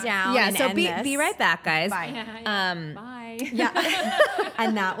gonna lay down. Yeah. And So end this. be right back, guys. Bye. Bye. Yeah.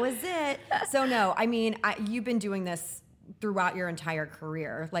 And that was it. So no, I mean, you've been doing this throughout your entire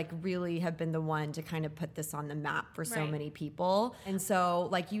career, like really have been the one to kind of put this on the map for so many people. And so,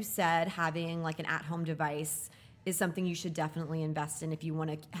 like you said, having like an at-home device is something you should definitely invest in if you want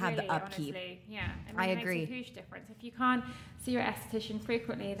to have the upkeep. Honestly, yeah. I it agree. Makes a huge difference. If you can't see your esthetician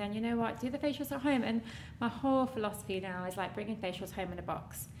frequently, then you know what? Do the facials at home. And my whole philosophy now is like bringing facials home in a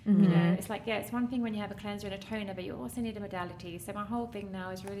box. You know, it's like, it's one thing when you have a cleanser and a toner, but you also need a modality. So my whole thing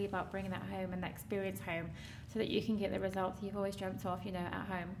now is really about bringing that home and that experience home so that you can get the results you've always dreamt of, you know, at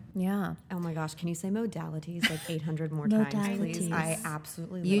home. Yeah. Oh my gosh, can you say modalities like 800 more times, please? I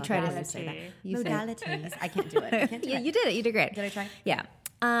absolutely love try it. to say that. You Modalities. I can't do it. Yeah, you did it. You did great. Did I try? Yeah.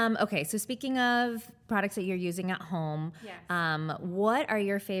 Okay, so speaking of products that you're using at home, what are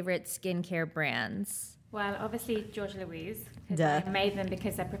your favorite skincare brands? Well, obviously Georgia Louise, because Duh. I made them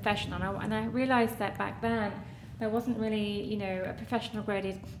because they're professional. And I realized that back then there wasn't really, you know, a professional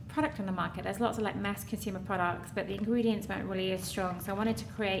graded product on the market. There's lots of like mass consumer products, but the ingredients weren't really as strong. So I wanted to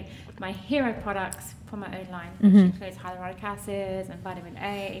create my hero products for my own line, which includes hyaluronic acids and vitamin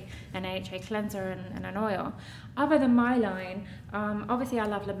A, an AHA cleanser and an oil. Other than my line, obviously I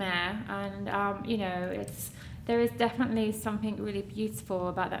love La Mer, and you know, there is definitely something really beautiful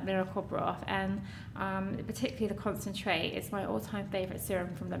about that miracle broth, and particularly the concentrate. It's my all-time favorite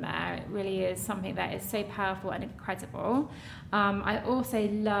serum from La Mer. It really is something that is so powerful and incredible. I also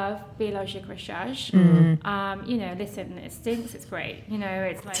love Biologique Recherche. You know, listen, it stinks, it's great. You know,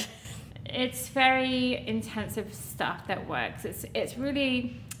 it's like, it's very intensive stuff that works. It's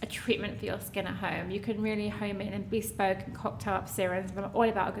really a treatment for your skin at home. You can really home it in bespoke and cocktail up serums. I'm all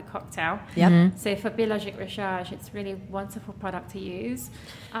about a good cocktail. Yep. So for Biologique Recherche, it's really a wonderful product to use.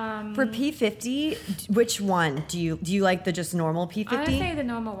 For P50, which one do you like? The just normal P50? I would say the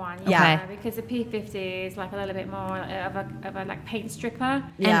normal one, because the P50 is like a little bit more of a like paint stripper.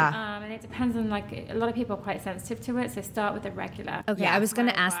 Yeah. And it depends on, like, a lot of people are quite sensitive to it, so start with the regular. Okay, I was going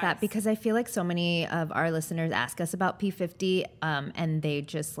to ask that because I feel like so many of our listeners ask us about P50 and they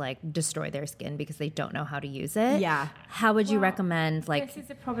just like destroy their skin because they don't know how to use it. Yeah. How would you recommend, like... This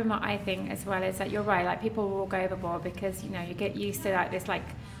is a problem that I think as well, is that you're right, like people will go overboard because, you know, you get used to like this, like,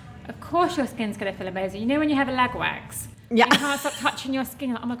 of course your skin's going to feel amazing. You know when you have a lag wax? Yeah. You can't stop touching your skin.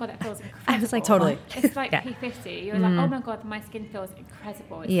 You're like, oh my God, that feels incredible. I was like, totally. It's like P50. You're like, oh my God, my skin feels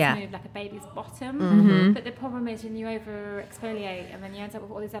incredible. It's smooth like a baby's bottom. But the problem is when you over exfoliate and then you end up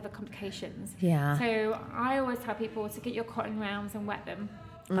with all these other complications. Yeah. So I always tell people to get your cotton rounds and wet them.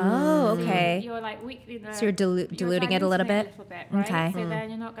 Oh, okay. You're like weekly. So you're diluting it a little bit? Right? Okay. So then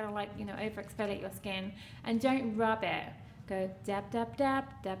you're not going to, like, you know, over exfoliate your skin. And don't rub it. Go dab, dab, dab,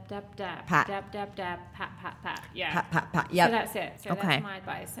 dab, dab, dab, pat. Dab, dab, dab, pat, pat, pat. Yeah. Pat, pat, pat. Yep. So that's it. So that's my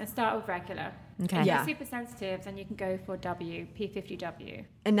advice. And start with regular. Okay. If Yeah. you're super sensitive, then you can go for P50W.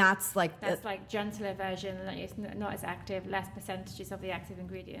 And that's like... That's like gentler version, like it's not as active, less percentages of the active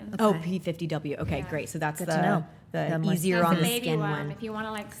ingredients. Oh, P50W. Okay, great. So that's to know. the easier on the baby skin one. If you want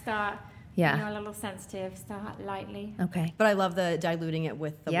to like start, Yeah. you're a little sensitive, start lightly. Okay. But I love the diluting it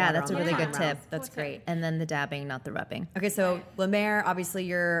with the Yeah, water that's on a the really cotton good rounds. tip. That's great. And then the dabbing, not the rubbing. Okay, so La Mer, obviously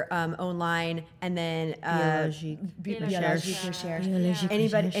your own line, and then Biologique Recherche.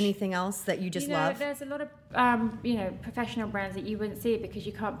 Anybody, anything else that you just love? There's a lot of professional brands that you wouldn't see because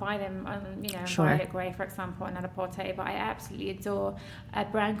you can't buy them on, Sure. Violet Grey, for example, and Net-a-Porter. But I absolutely adore a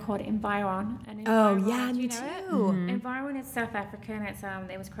brand called Environ. And Oh, Environ, yeah, do me you know too. it? Mm-hmm. Environ is South African.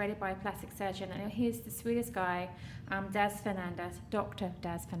 It was created by a plastic surgeon, and he's the sweetest guy, Daz Fernandez, Dr.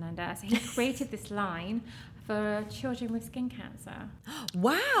 Daz Fernandez. He created this line for children with skin cancer.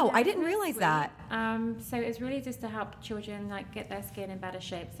 Wow, I didn't realize that. So it's really just to help children like get their skin in better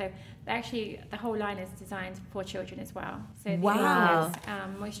shape. So actually, the whole line is designed for children as well. So Wow. the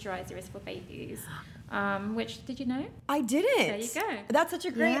moisturizer is for babies. Which, did you know? I didn't. There you go. That's such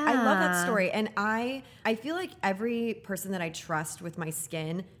a great. I love that Yeah. story, and I feel like every person that I trust with my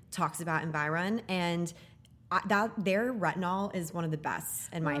skin talks about Environ, and their retinol is one of the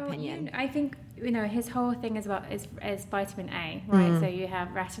best in my opinion. I think his whole thing is vitamin A, right? So you have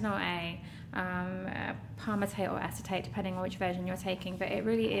retinol A, palmitate or acetate, depending on which version you're taking, but it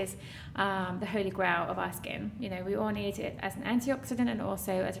really is the holy grail of our skin. We all need it as an antioxidant and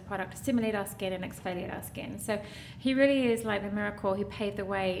also as a product to stimulate our skin and exfoliate our skin. So he really is like the miracle who paved the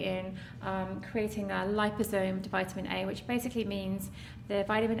way in creating a liposomed vitamin A, which basically means the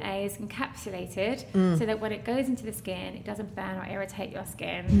vitamin A is encapsulated so that when it goes into the skin, it doesn't burn or irritate your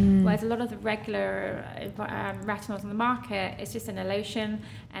skin. Whereas a lot of the regular retinols on the market, it's just in a lotion,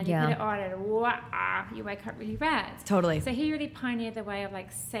 and you put it on and you wake up really red. Totally. So he really pioneered the way of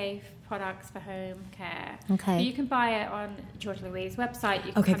like safe products for home care. Okay. But you can buy it on Georgia Louise website.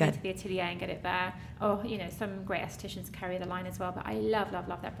 You can come into the atelier and get it there. Or some great estheticians carry the line as well. But I love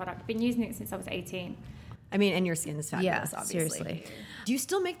that product. I've been using it since I was 18. I mean, and your skin is fabulous, obviously. Seriously. Do you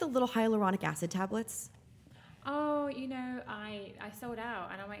still make the little hyaluronic acid tablets? Oh, I sold out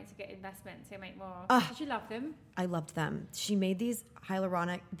and I'm waiting to get investment to make more. Did you love them? I loved them. She made these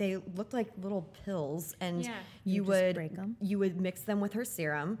hyaluronic, they looked like little pills, and you would break them. You would mix them with her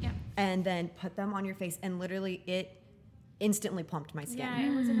serum and then put them on your face, and literally it instantly plumped my skin. Yeah,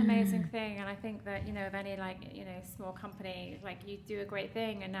 it was an amazing thing, and I think that of any small company, like you do a great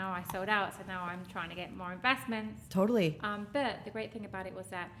thing, and now I sold out, so now I'm trying to get more investments. Totally. But the great thing about it was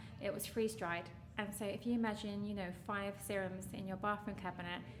that it was freeze dried, and so if you imagine 5 serums in your bathroom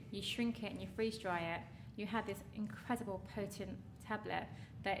cabinet, you shrink it and you freeze dry it, you have this incredible potent tablet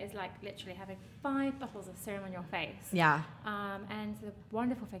that is like literally having 5 bottles of serum on your face. Yeah. And the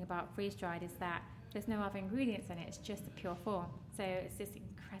wonderful thing about freeze dried is that there's no other ingredients in it. It's just the pure form. So it's just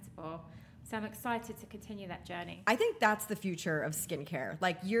incredible. So I'm excited to continue that journey. I think that's the future of skincare.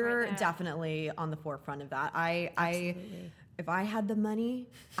 Like you're definitely on the forefront of that. If I had the money,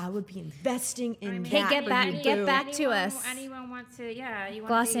 I would be investing in that. Hey, get back to us. Anyone wants to? You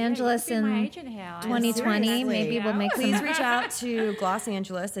Gloss Angeles in 2020. Maybe we'll make. Please reach out to Gloss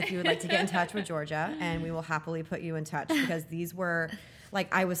Angeles if you would like to get in touch with Georgia, and we will happily put you in touch, because these were.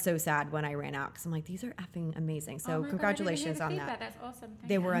 Like, I was so sad when I ran out, because I'm like, these are effing amazing. So congratulations on that. That's awesome.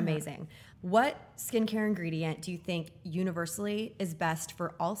 They were amazing. What skincare ingredient do you think universally is best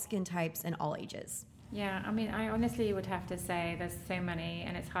for all skin types and all ages? Yeah, I mean, I honestly would have to say there's so many,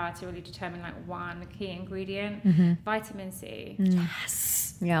 and it's hard to really determine like one key ingredient. Vitamin C.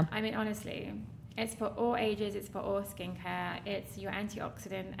 Yes. Yeah. I mean, honestly, it's for all ages, it's for all skincare, it's your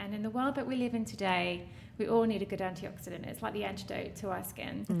antioxidant. And in the world that we live in today, we all need a good antioxidant. It's like the antidote to our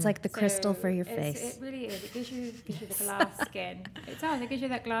skin. It's like the crystal for your face. It really is. It gives you the glass skin. It does. It gives you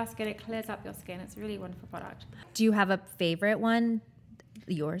that glass skin. It clears up your skin. It's a really wonderful product. Do you have a favorite one?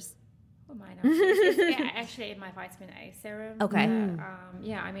 Yours? Mine it's actually in my vitamin A serum. Okay.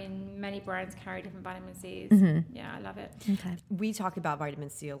 I mean, many brands carry different vitamin C's. Yeah, I love it. Okay. We talk about vitamin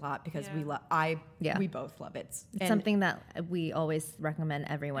C a lot because we both love it. It's something that we always recommend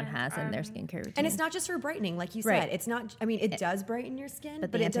everyone has in their skincare routine. And it's not just for brightening, like you said. It's not. I mean, it does brighten your skin,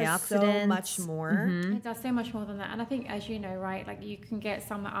 but the it does so much more. It does so much more than that. And I think, as you know, right, like you can get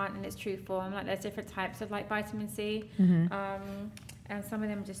some that aren't in its true form. Like there's different types of like vitamin C. And some of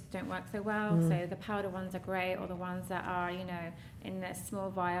them just don't work so well. So the powder ones are great, or the ones that are, in a small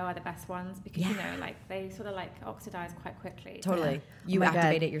vial are the best ones, because, like they sort of like oxidize quite quickly. Totally. You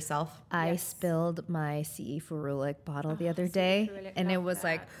activate it yourself? I spilled my CE Ferulic bottle the other day, and it was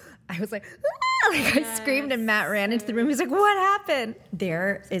like, I was like, I screamed, and Matt ran into the room. He's like, what happened?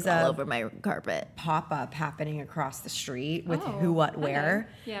 There is all over my carpet pop-up happening across the street with Who What Wear.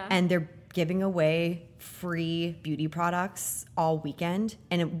 Yeah. And they're giving away free beauty products all weekend,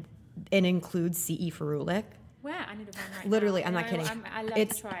 and it includes CE Ferulic. Where? I need to run right literally, now. I'm not kidding. I love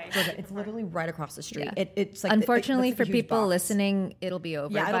to try. It's literally right across the street. Yeah. It's like, unfortunately for people listening, it'll be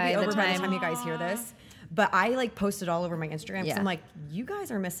over by the time you guys hear this. But I like posted all over my Instagram. So I'm like, you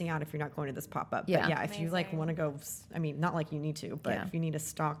guys are missing out if you're not going to this pop-up. Yeah. But if you like want to go, I mean, not like you need to, but if you need to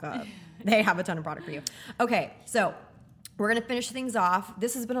stock up, they have a ton of product for you. Okay, so we're going to finish things off.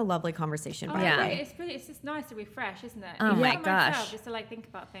 This has been a lovely conversation, by the way. It's just nice to refresh, isn't it? Oh my gosh. Just to like think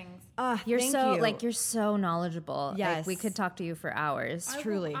about things. You're so knowledgeable. Yes. Like, we could talk to you for hours.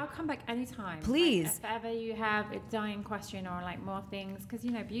 Truly. I'll come back anytime. Please. Like, if ever you have a dying question or like more things, because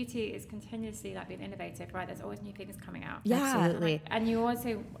beauty is continuously like being innovative, right? There's always new things coming out. Yeah. Absolutely. And you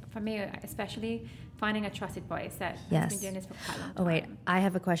also, for me especially, finding a trusted voice that has been doing this for quite a long time. Oh wait, I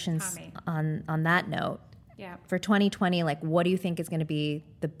have a question on that note. Yeah. For 2020, like, what do you think is going to be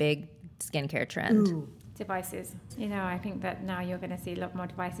the big skincare trend? devices. I think that now you're going to see a lot more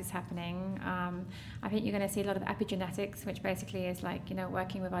devices happening. I think you're going to see a lot of epigenetics, which basically is like,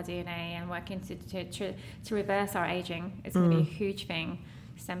 working with our DNA and working to reverse our aging. It's going to be a huge thing.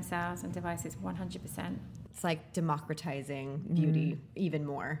 Stem cells and devices, 100%. It's like democratizing beauty even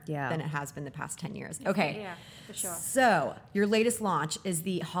more than it has been the past 10 years. Okay. Yeah, for sure. So your latest launch is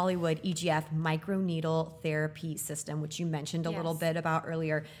the Hollywood EGF microneedle therapy system, which you mentioned a little bit about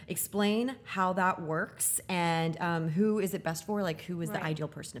earlier. Explain how that works and who is it best for? Like, who is the ideal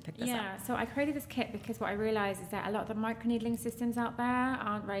person to pick this up? Yeah, so I created this kit because what I realized is that a lot of the microneedling systems out there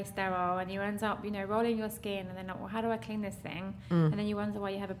aren't very sterile, and you end up, rolling your skin and then, well, how do I clean this thing? And then you wonder why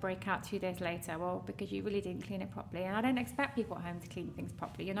you have a breakout 2 days later. Well, because you really didn't clean it properly, and I don't expect people at home to clean things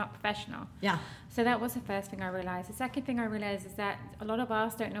properly. You're not professional. Yeah. So that was the first thing I realized. The second thing I realized is that a lot of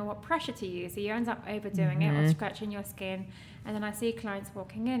us don't know what pressure to use, so you end up overdoing it or scratching your skin. And then I see clients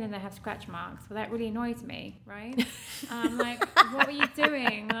walking in and they have scratch marks. Well, that really annoys me, right? I'm like, what were you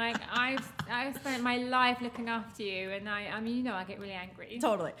doing? Like, I've spent my life looking after you, and I mean, I get really angry.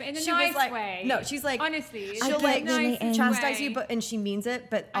 Totally. But in a nice way. No, she's like, honestly, she'll like really chastise you, and she means it,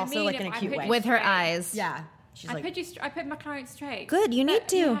 but also like in a cute way. With her eyes. Yeah. I put my clients straight. Good, you need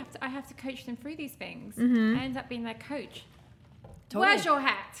to. I have to coach them through these things. Mm-hmm. I end up being their coach. Totally. Where's your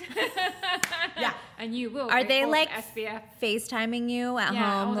hat? Yeah. And you will. Are they like SPF? FaceTiming you at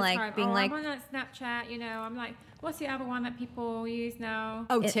home, like time. being like? I'm on that Snapchat. I'm like, what's the other one that people use now?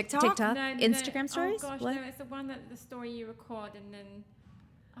 Oh, TikTok. TikTok, No, Instagram stories. Oh gosh, what? no, it's the one that the story you record and then.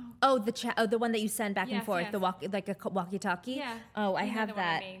 Oh, the chat. Oh, the one that you send back and Yes, forth. yes. The walkie-talkie. Yeah. Oh, I You know have the one I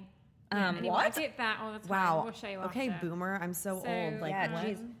that. mean. Yeah, anyway, what? I did that all the time. Wow. We'll show you Okay, after. boomer. I'm so old. Like, Yeah, what?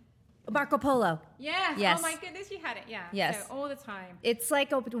 jeez. Marco Polo. Yes. Yes. Oh my goodness, you had it. Yeah. Yes. So all the time. It's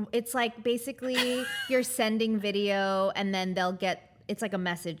like basically you're sending video and then it's like a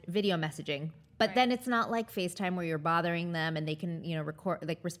video messaging. But then it's not like FaceTime where you're bothering them and they can, record,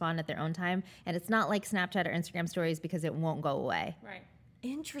 like respond at their own time. And it's not like Snapchat or Instagram stories because it won't go away. Right.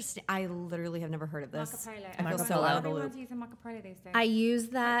 Interesting. I literally have never heard of this. Marco Polo. I feel so out of the loop. Everyone's using Marco Polo these days. I use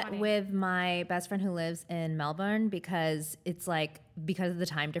that funny. with my best friend who lives in Melbourne because it's like, because of the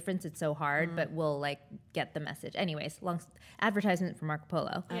time difference, it's so hard, but we'll like get the message. Anyways, long advertisement for Marco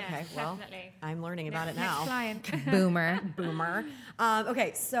Polo. Yeah, Okay, well, definitely. I'm learning about it Next now. client. Boomer.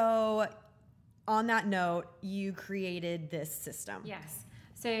 Okay, so on that note, you created this system. Yes.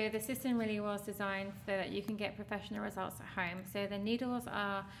 So the system really was designed so that you can get professional results at home. So the needles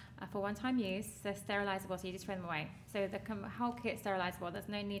are for one-time use. They're sterilizable, so you just throw them away. So the whole kit's sterilizable. There's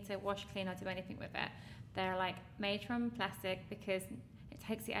no need to wash, clean, or do anything with it. They're like made from plastic because it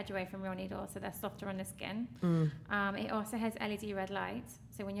takes the edge away from real needles, so they're softer on the skin. It also has LED red light.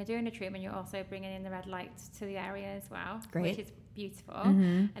 So when you're doing the treatment, you're also bringing in the red light to the area as well, Great. which is beautiful.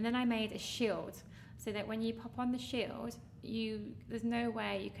 And then I made a shield so that when you pop on the shield, there's no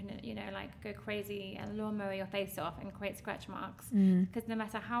way you can like go crazy and lawnmower your face off and create scratch marks, because no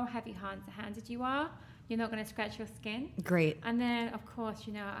matter how heavy handed you are, you're not going to scratch your skin. Great. And then of course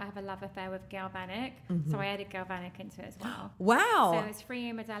I have a love affair with Galvanic, so I added Galvanic into it as well. Wow. So it's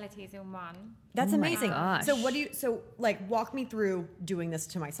 3 modalities in one. That's amazing. gosh. So walk me through doing this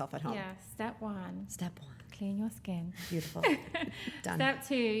to myself at home. Yeah. Step 1, Step 1. clean your skin. Beautiful. Done. Step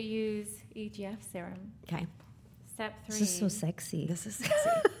 2, use EGF serum. Okay. Step 3. This is so sexy. This is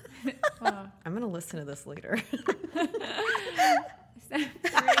sexy. Oh. I'm going to listen to this later. Step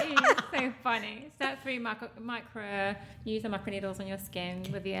 3, so funny. Step 3, use the microneedles on your skin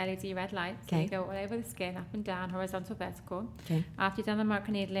with the LED red light. So Okay. you go all over the skin, up and down, horizontal, vertical. Okay. After you've done the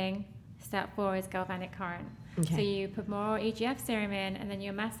microneedling, step 4 is galvanic current. Okay. So you put more EGF serum in, and then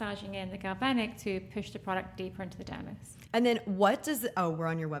you're massaging in the galvanic to push the product deeper into the dermis. And then what does we're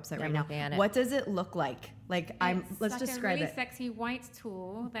on your website right now. looking at it. What does it look like? Like let's like describe a really it. sexy white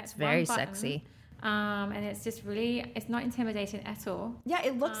tool that's very one button, sexy. and it's just really, it's not intimidating at all. Yeah,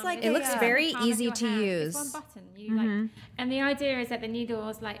 it looks like It looks very palm of easy your to hand. use. It's one button. You like, and the idea is that the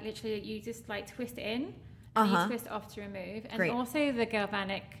needles, like literally, you just like twist it in, and you twist it off to remove. And Great. also the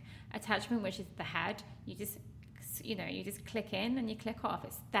galvanic attachment, which is the head, you just click in and you click off.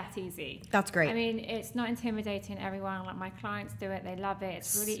 It's that easy. That's great. I mean, it's not intimidating everyone. Like my clients do it. They love it.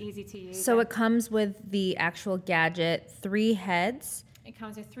 It's really easy to use. So it comes with the actual gadget, 3 heads, It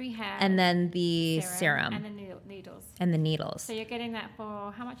comes with 3 hairs. and then the serum. And the needles. And the needles. So you're getting that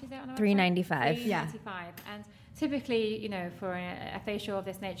for, how much is it on the website? $3.95. Yeah. $3.95. And typically, for a facial of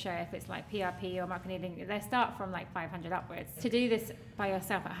this nature, if it's like PRP or microneedling, they start from like 500 upwards. To do this by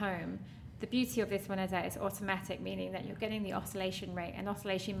yourself at home, the beauty of this one is that it's automatic, meaning that you're getting the oscillation rate, and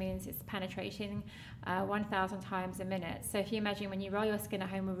oscillation means it's penetrating 1,000 times a minute. So if you imagine when you roll your skin at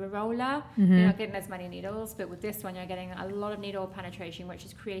home with a roller, you're not getting as many needles, but with this one you're getting a lot of needle penetration, which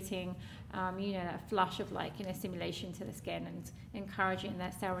is creating that flush of stimulation to the skin and encouraging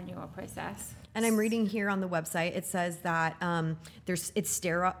that cell renewal process. And I'm reading here on the website, it says that it's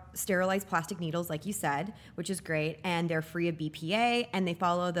sterilized plastic needles, like you said, which is great, and they're free of BPA, and they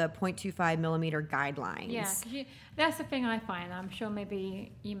follow the 0.25 millimeter guidelines. Yeah, that's the thing I find. I'm sure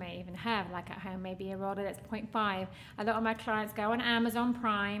maybe you may even have, like at home, maybe a roller that's 0.5. A lot of my clients go on Amazon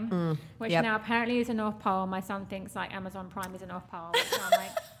Prime, which now apparently is a North Pole. My son thinks like Amazon Prime is a North Pole, which I'm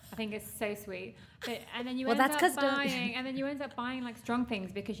like, I think it's so sweet. And then you end up buying like strong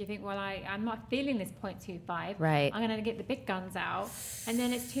things because you think, well, I'm not feeling this 0.25. Right. I'm going to get the big guns out. And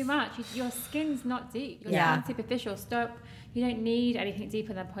then it's too much. Your skin's not deep. Your skin's superficial. Stop. You don't need anything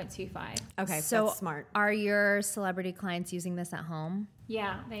deeper than 0.25. Okay, so that's smart. Are your celebrity clients using this at home?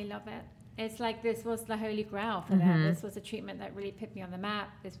 Yeah, they love it. It's like this was the holy grail for them. This was a treatment that really put me on the map.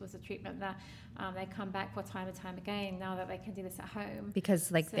 This was a treatment that they come back for time and time again now that they can do this at home. Because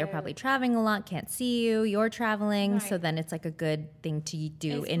they're probably traveling a lot, can't see you, you're traveling, so then it's like a good thing to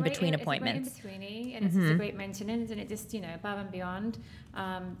do between appointments. It's great in between, and it's just a great maintenance, and it just, above and beyond.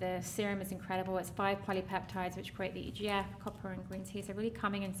 The serum is incredible. It's 5 polypeptides, which create the EGF, copper, and green tea, so really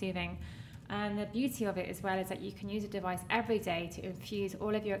calming and soothing. And the beauty of it as well is that you can use a device every day to infuse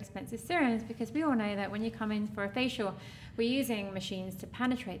all of your expensive serums, because we all know that when you come in for a facial, we're using machines to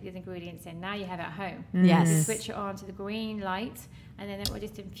penetrate these ingredients in. Now you have it at home. Yes. You switch it on to the green light, and then it will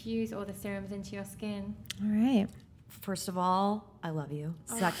just infuse all the serums into your skin. All right. First of all, I love you.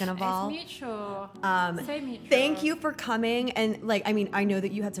 Second of all, it's mutual. So mutual. Thank you for coming. And I know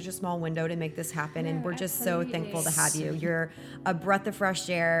that you had such a small window to make this happen, and we're just so thankful to have you. You're a breath of fresh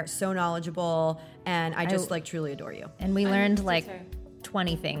air, so knowledgeable, and I just truly adore you. And we learned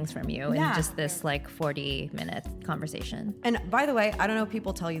 20 things from you in just this 40-minute conversation. And by the way, I don't know if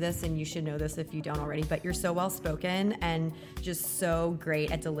people tell you this, and you should know this if you don't already, but you're so well spoken and just so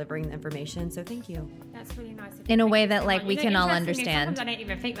great at delivering the information. So thank you. That's really nice. In a way that we can all understand. Sometimes I don't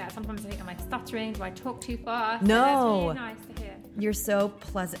even think that. Sometimes I think, am I stuttering? Do I talk too fast? No. So that's really nice to hear. You're so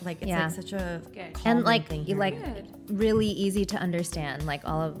pleasant. It's such a and really easy to understand.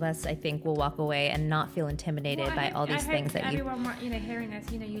 All of us, I think, will walk away and not feel intimidated by all these things that everyone, hearing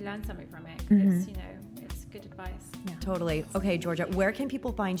this, you learn something from it. Because, it's good advice. Yeah. Totally. Okay, Georgia, where can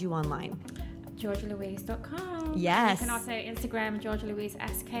people find you online? GeorgiaLouise.com. Yes. You can also Instagram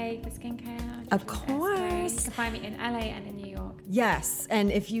GeorgiaLouiseSK for skincare. Of course. You can find me in LA and in New York. Yes. And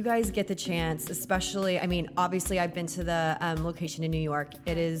if you guys get the chance, especially, obviously I've been to the location in New York.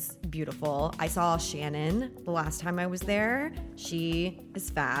 It is beautiful. I saw Shannon the last time I was there. She is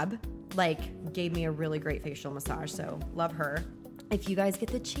fab. Gave me a really great facial massage. So love her. If you guys get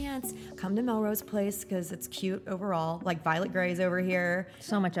the chance, come to Melrose Place because it's cute overall. Violet Gray's over here.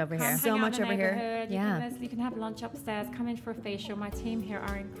 So much over here. So much over here. Yeah. You can have lunch upstairs. Come in for a facial. My team here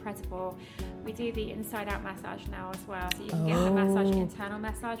are incredible. We do the inside-out massage now as well. So you can get the massage, internal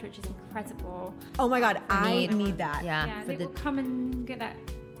massage, which is incredible. Oh my God, I need that. Yeah, they will come and get that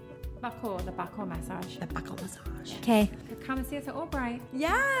the Bacor massage. The Bacor massage. Okay. Come and see us at Albright.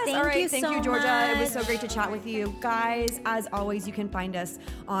 Yes. Thank All right. you Thank so you, Georgia. much. It was so great to chat with you. Guys, as always, you can find us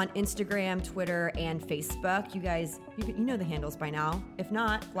on Instagram, Twitter, and Facebook. You guys, you know the handles by now. If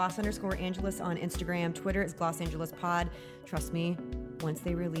not, Gloss_Angeles on Instagram. Twitter is GlossAngelesPod. Trust me, once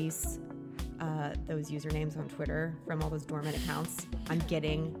they release those usernames on Twitter from all those dormant accounts, I'm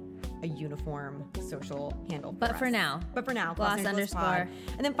getting a uniform social handle. But for now, Gloss_.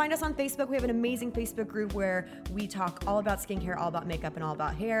 And then find us on Facebook. We have an amazing Facebook group where we talk all about skincare, all about makeup, and all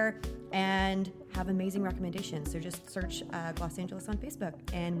about hair, and have amazing recommendations. So just search Gloss Angeles on Facebook,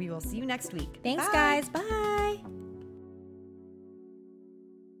 and we will see you next week. Thanks, Bye. guys. Bye.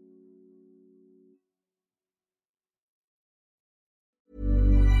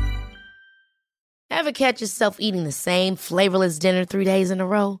 Ever catch yourself eating the same flavorless dinner 3 days in a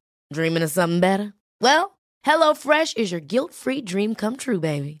row? Dreaming of something better? Well, HelloFresh is your guilt-free dream come true,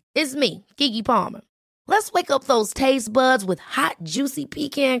 baby. It's me, Keke Palmer. Let's wake up those taste buds with hot, juicy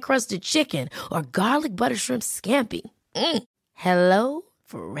pecan-crusted chicken or garlic butter shrimp scampi. Hello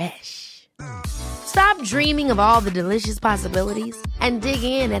Fresh. Stop dreaming of all the delicious possibilities and dig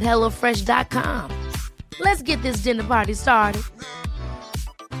in at HelloFresh.com. Let's get this dinner party started.